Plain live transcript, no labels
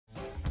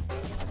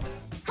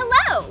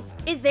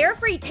Is there a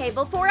free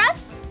table for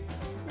us?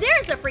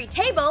 There's a free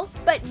table,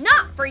 but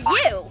not for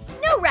you.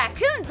 No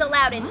raccoons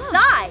allowed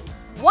inside.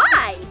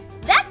 Why?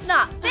 That's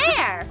not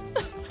fair.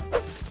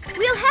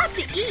 We'll have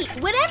to eat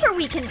whatever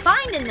we can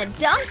find in the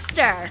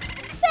dumpster.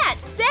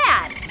 That's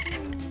sad.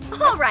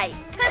 All right,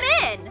 come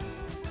in.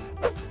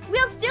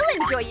 We'll still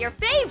enjoy your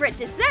favorite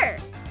dessert.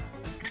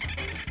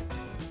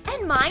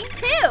 And mine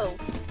too.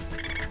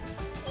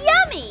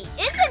 Yummy,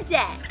 isn't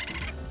it?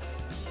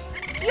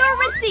 Your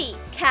receipt,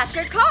 cash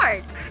or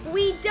card.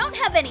 We don't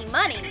have any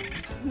money.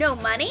 No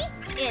money?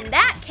 In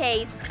that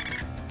case,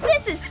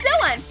 this is so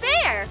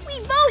unfair. We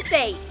both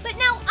ate, but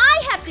now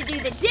I have to do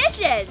the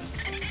dishes.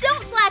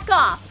 Don't slack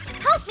off.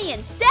 Help me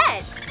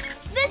instead.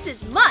 This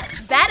is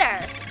much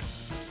better.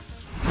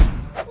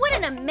 What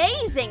an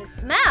amazing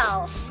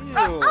smell.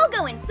 I'll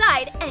go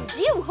inside and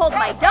you hold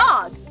my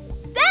dog.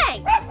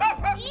 Thanks.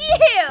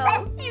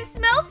 Ew, you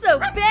smell so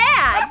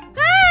bad.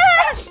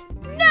 Ah,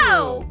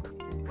 no.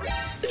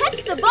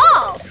 Catch the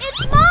ball.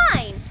 It's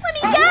mine. Let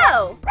me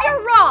go.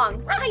 You're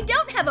wrong. I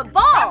don't have a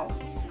ball.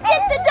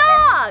 Get the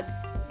dog.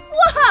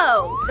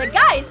 Whoa, the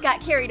guys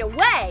got carried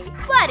away.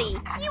 Buddy,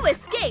 you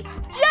escaped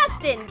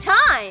just in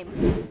time.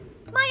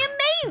 My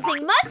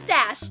amazing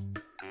mustache.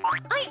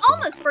 I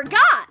almost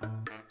forgot.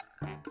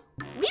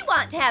 We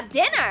want to have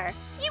dinner.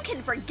 You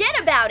can forget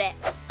about it.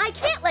 I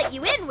can't let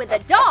you in with a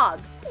dog.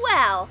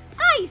 Well,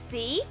 I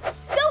see.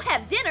 Go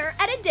have dinner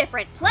at a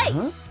different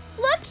place.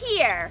 Look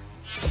here.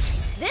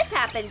 This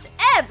happens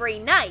every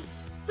night,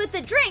 but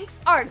the drinks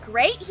are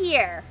great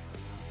here.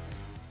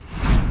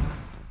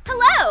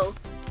 Hello.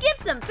 Give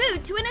some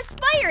food to an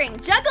aspiring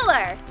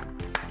juggler.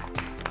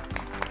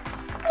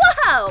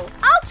 Whoa,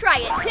 I'll try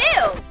it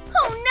too.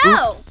 Oh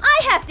no, oops.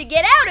 I have to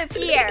get out of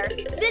here.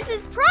 This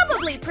is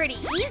probably pretty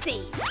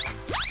easy.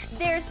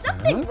 There's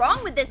something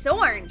wrong with this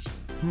orange.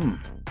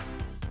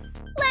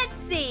 Let's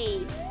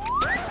see.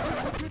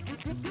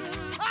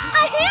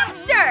 A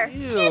hamster!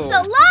 Ew. It's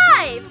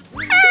alive!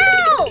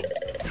 Help!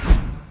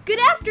 Good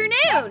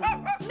afternoon.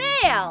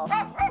 Mail.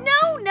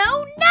 No,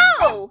 no,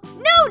 no!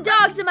 No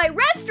dogs in my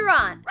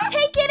restaurant!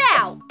 Take it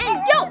out!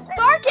 And don't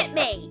bark at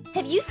me!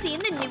 Have you seen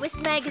the newest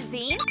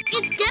magazine?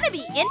 It's gonna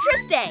be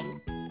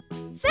interesting.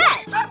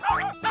 Fetch!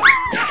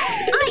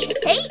 I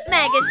hate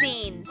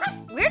magazines!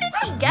 Where did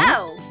he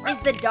go? Is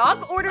the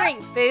dog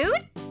ordering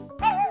food?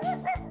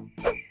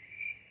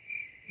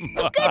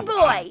 Good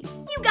boy!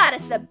 You got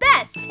us the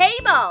best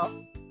table!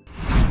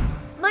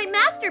 My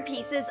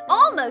masterpiece is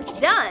almost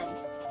done.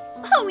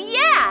 Oh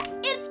yeah!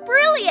 It's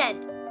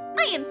brilliant!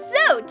 I am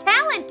so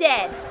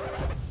talented!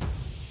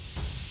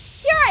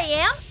 Here I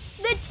am,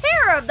 the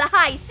terror of the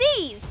high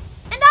seas!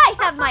 And I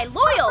have my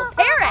loyal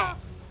parrot!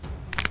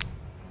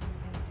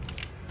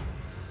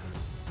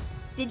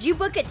 Did you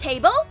book a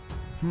table?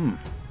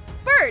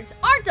 Birds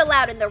aren't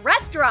allowed in the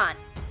restaurant.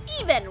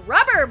 Even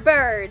rubber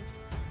birds.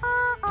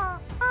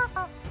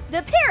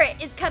 The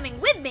parrot is coming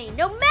with me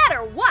no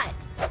matter what.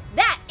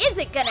 That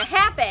isn't gonna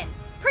happen.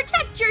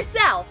 Protect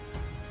yourself.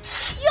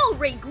 You'll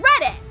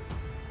regret it.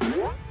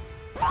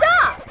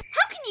 Stop!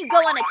 How can you go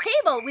on a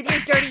table with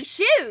your dirty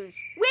shoes?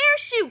 Wear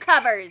shoe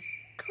covers.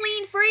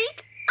 Clean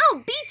freak. I'll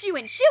beat you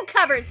in shoe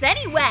covers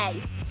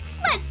anyway.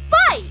 Let's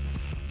fight.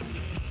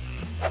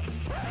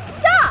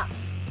 Stop!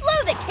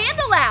 Blow the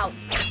candle out.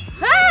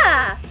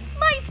 Ah!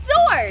 My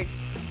sword.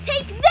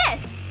 Take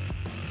this.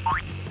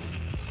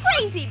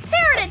 Crazy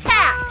parrot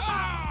attack!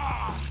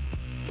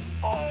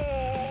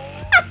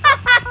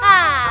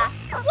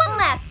 One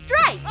last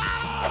strike!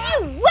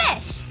 You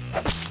wish!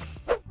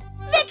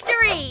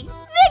 Victory!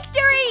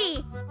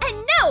 Victory!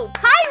 And no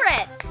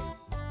pirates!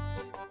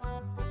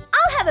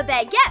 I'll have a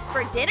baguette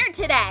for dinner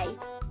today.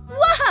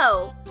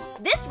 Whoa!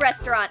 This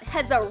restaurant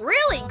has a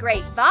really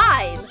great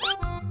vibe.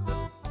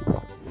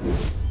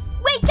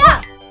 Wake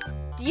up!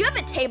 Do you have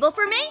a table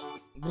for me?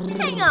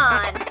 Hang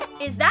on.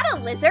 Is that a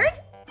lizard?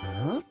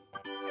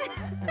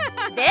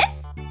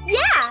 This?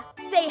 Yeah!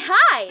 Say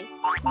hi!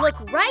 Look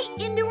right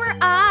into her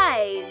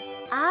eyes.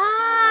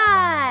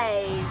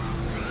 Eyes!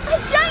 A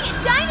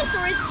giant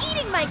dinosaur is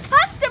eating my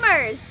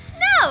customers!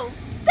 No!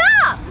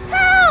 Stop!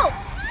 Help!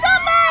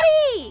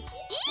 Somebody!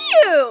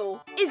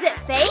 Ew! Is it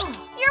fake?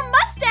 Your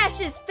mustache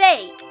is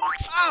fake!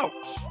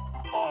 Ouch!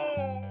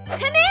 Oh.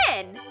 Come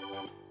in!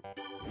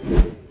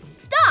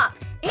 Stop!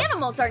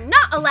 Animals are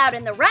not allowed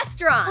in the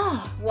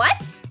restaurant!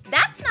 What?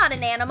 That's not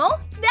an animal!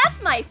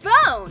 That's my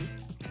phone!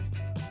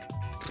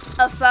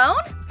 A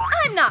phone?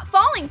 I'm not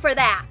falling for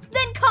that!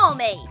 Then call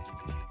me!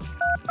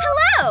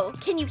 Hello!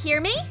 Can you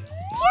hear me?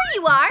 Here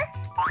you are!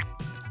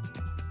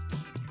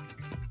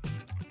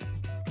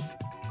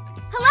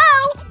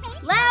 Hello!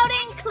 Loud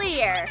and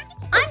clear!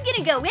 I'm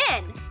gonna go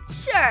in!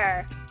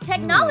 Sure,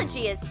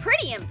 technology is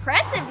pretty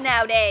impressive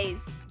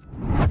nowadays!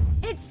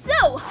 It's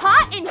so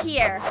hot in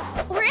here!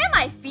 Or am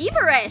I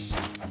feverish?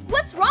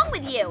 What's wrong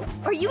with you?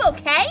 Are you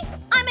okay?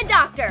 I'm a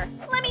doctor.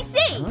 Let me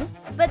see.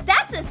 But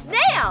that's a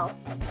snail!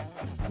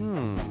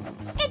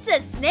 It's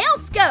a snail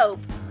scope!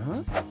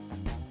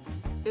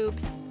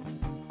 Oops.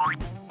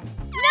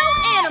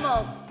 No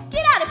animals!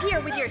 Get out of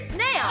here with your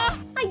snail!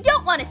 I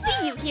don't want to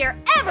see you here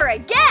ever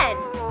again!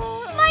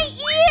 My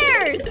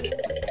ears!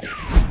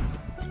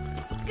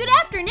 Good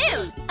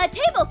afternoon. A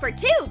table for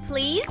two,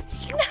 please.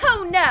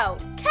 No,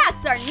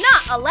 cats are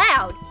not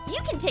allowed.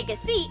 You can take a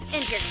seat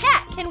and your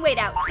cat can wait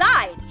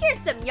outside. Here's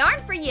some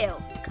yarn for you.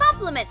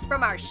 Compliments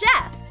from our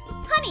chef.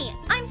 Honey,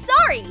 I'm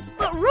sorry,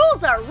 but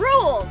rules are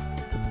rules.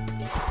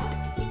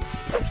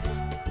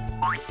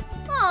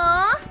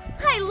 Aw,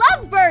 I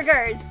love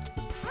burgers.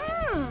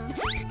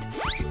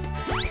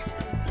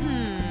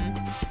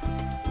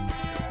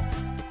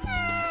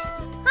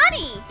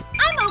 Honey,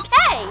 I'm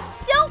okay.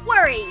 Don't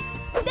worry.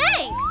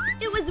 Thanks.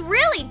 It was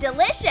really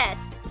delicious.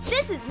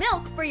 This is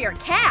milk for your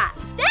cat.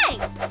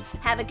 Thanks.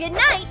 Have a good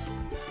night.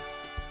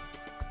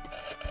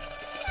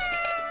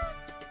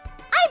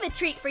 I have a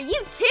treat for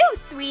you too,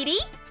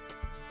 sweetie.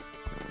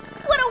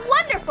 What a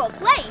wonderful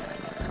place.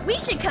 We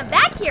should come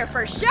back here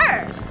for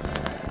sure.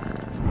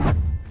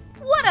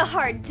 What a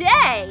hard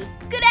day.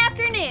 Good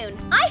afternoon.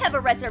 I have a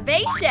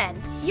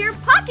reservation. Your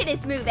pocket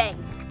is moving.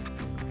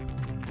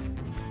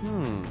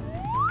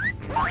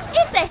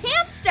 It's a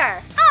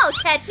hamster. I'll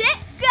catch it.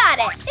 Got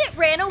it. It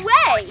ran away.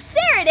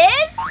 There it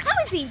is.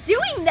 How is he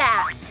doing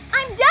that?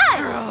 I'm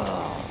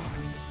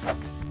done.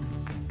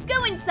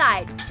 Go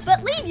inside,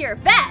 but leave your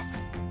vest.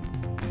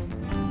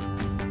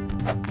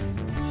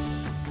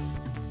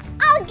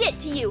 I'll get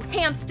to you,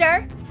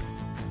 hamster.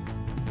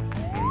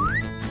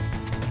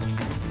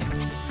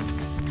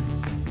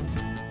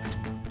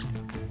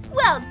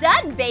 Well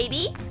done,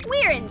 baby.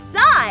 We're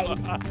inside.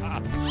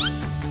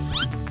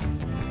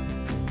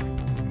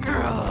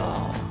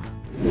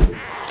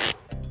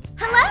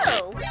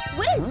 Hello.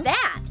 What is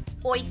that?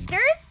 Oysters?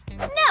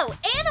 No,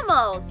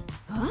 animals.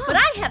 But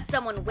I have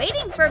someone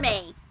waiting for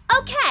me.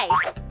 Okay.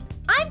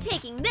 I'm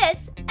taking this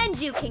and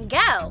you can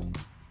go.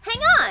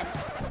 Hang on.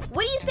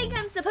 What do you think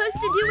I'm supposed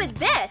to do with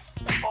this?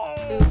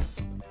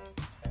 Oops.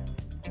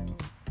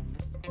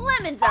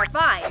 Lemons are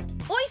fine.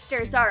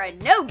 Oysters are a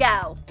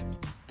no-go.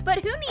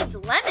 But who needs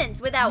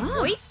lemons without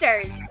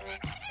oysters?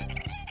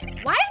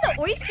 Why are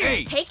the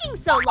oysters taking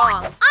so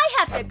long? I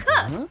have to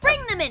cook.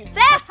 Bring them in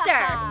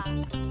faster.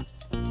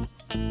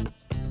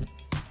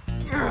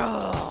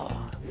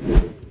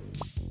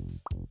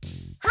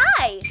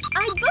 Hi,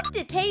 I booked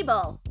a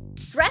table.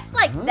 Dressed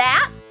like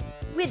that?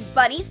 With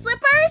bunny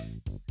slippers?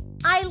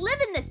 I live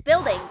in this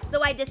building,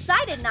 so I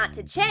decided not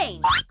to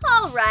change.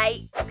 All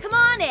right, come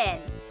on in.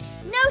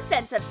 No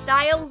sense of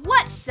style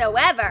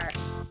whatsoever.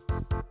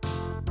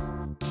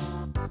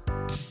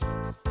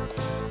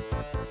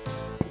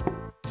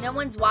 No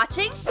one's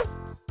watching?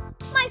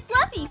 My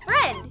fluffy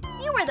friend,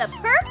 you were the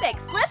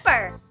perfect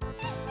slipper.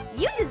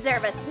 You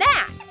deserve a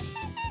snack.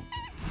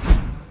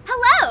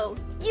 Hello!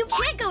 You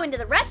can't go into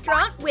the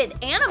restaurant with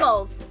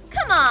animals.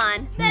 Come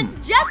on, that's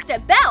just a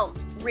belt.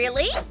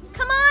 Really?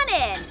 Come on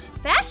in.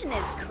 Fashion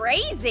is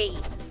crazy.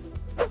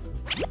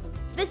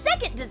 The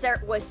second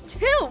dessert was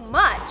too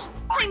much.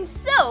 I'm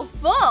so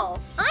full.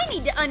 I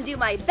need to undo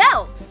my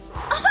belt.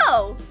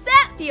 Oh,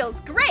 that feels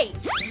great.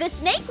 The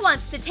snake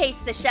wants to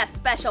taste the chef's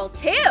special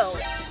too.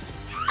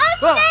 A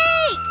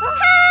snake!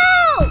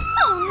 Help!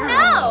 Oh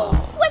no!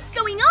 What's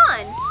going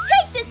on?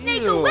 Take the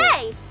snake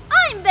away!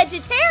 I'm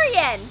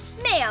vegetarian!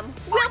 Ma'am,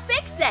 we'll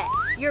fix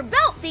it. Your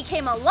belt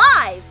became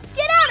alive.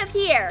 Get out of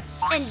here!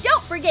 And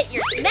don't forget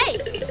your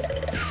snake.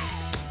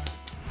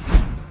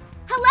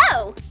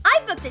 Hello!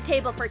 I booked a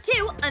table for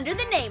two under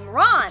the name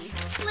Ron.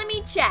 Let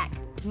me check.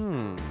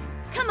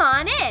 Come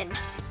on in.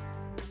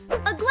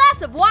 A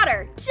glass of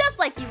water, just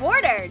like you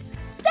ordered.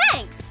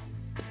 Thanks!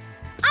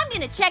 I'm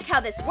gonna check how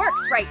this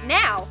works right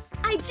now.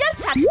 I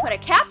just have to put a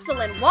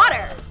capsule in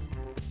water.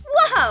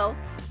 Whoa!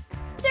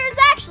 There's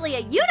actually a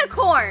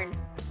unicorn!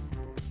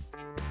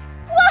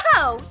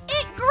 Whoa!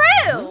 It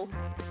grew!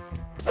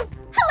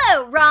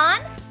 Hello, Ron!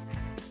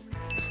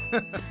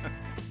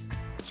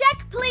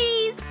 Check,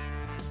 please!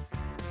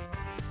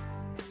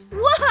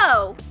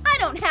 Whoa! I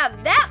don't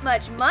have that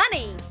much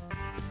money!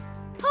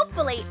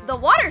 Hopefully, the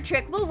water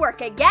trick will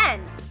work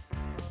again.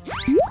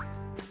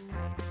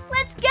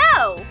 Let's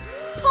go!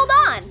 Hold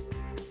on!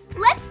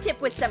 Let's tip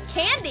with some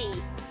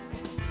candy.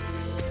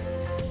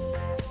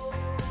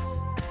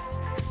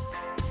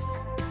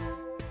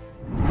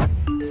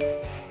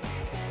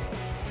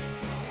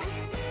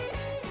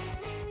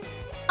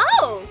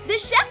 Oh, the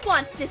chef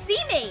wants to see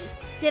me.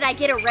 Did I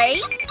get a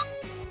raise?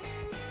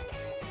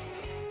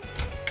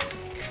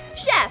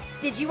 Chef,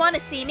 did you want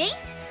to see me?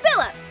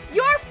 Philip,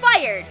 you're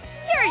fired.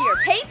 Here are your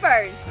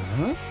papers.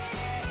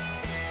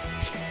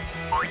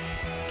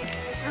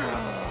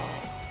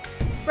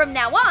 From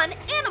now on,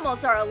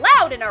 animals are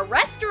allowed in our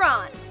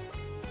restaurant.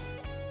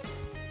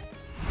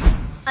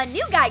 A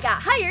new guy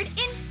got hired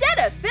instead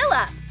of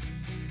Philip.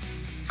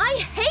 I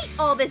hate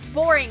all this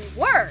boring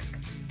work.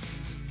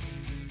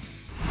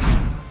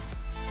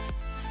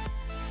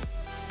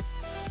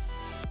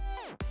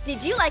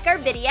 Did you like our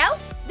video?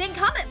 Then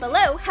comment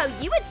below how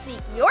you would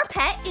sneak your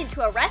pet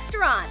into a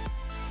restaurant.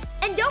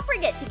 And don't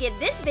forget to give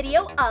this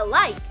video a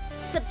like,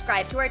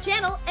 subscribe to our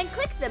channel, and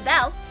click the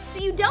bell so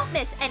you don't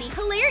miss any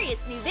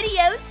hilarious new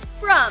videos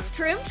from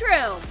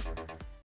Troom.